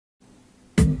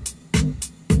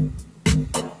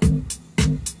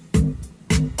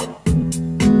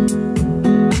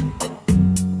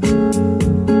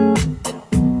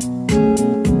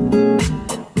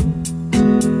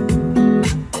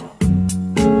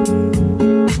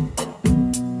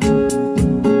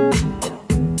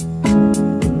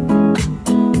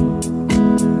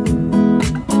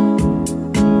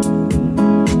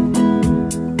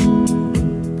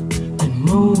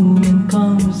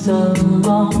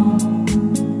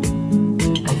wrong.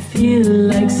 I feel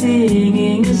like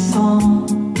singing a song.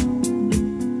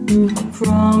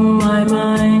 From my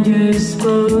mind just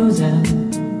flows out.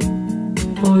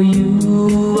 For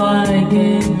you I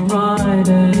can write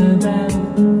about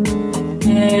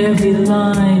every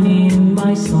line in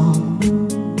my song.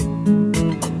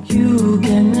 You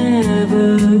can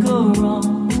never go wrong.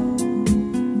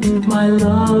 My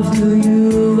love to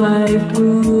you I've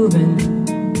proven.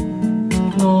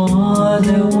 No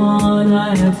other one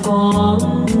I have fallen.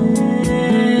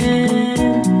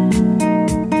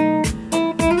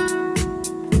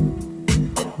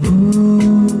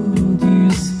 Would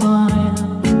you smile?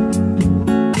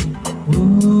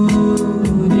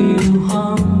 Would you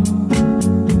hum?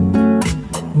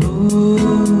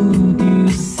 Would you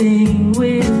sing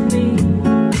with me?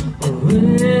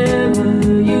 Wherever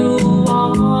you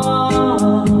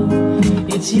are,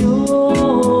 it's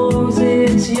yours,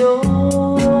 it's yours.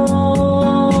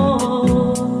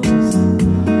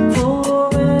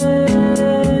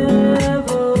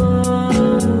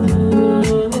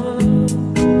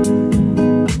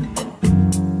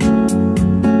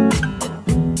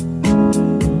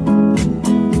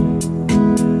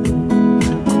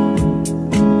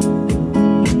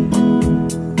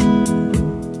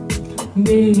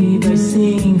 Babe, I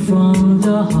sing from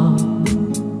the heart.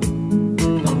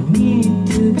 No need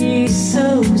to be so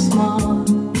smart.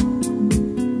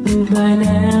 By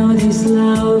now this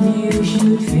love you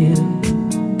should feel.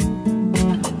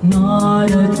 Not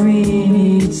a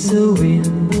dream, it's a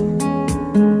will.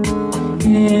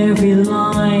 Every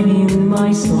line in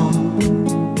my song,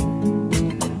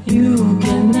 you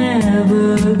can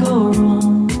never go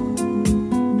wrong.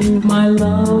 My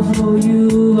love for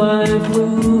you I've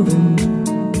proven.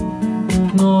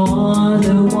 No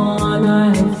other one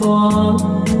I have fallen.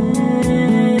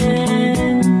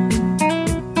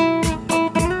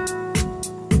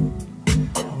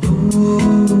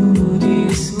 Would you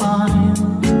smile?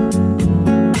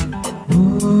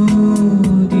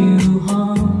 Would you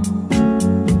hum?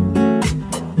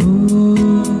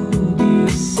 Would you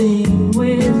sing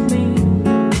with me?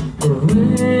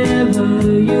 Wherever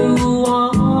you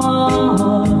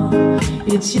are,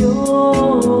 it's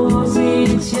yours,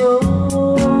 it's yours.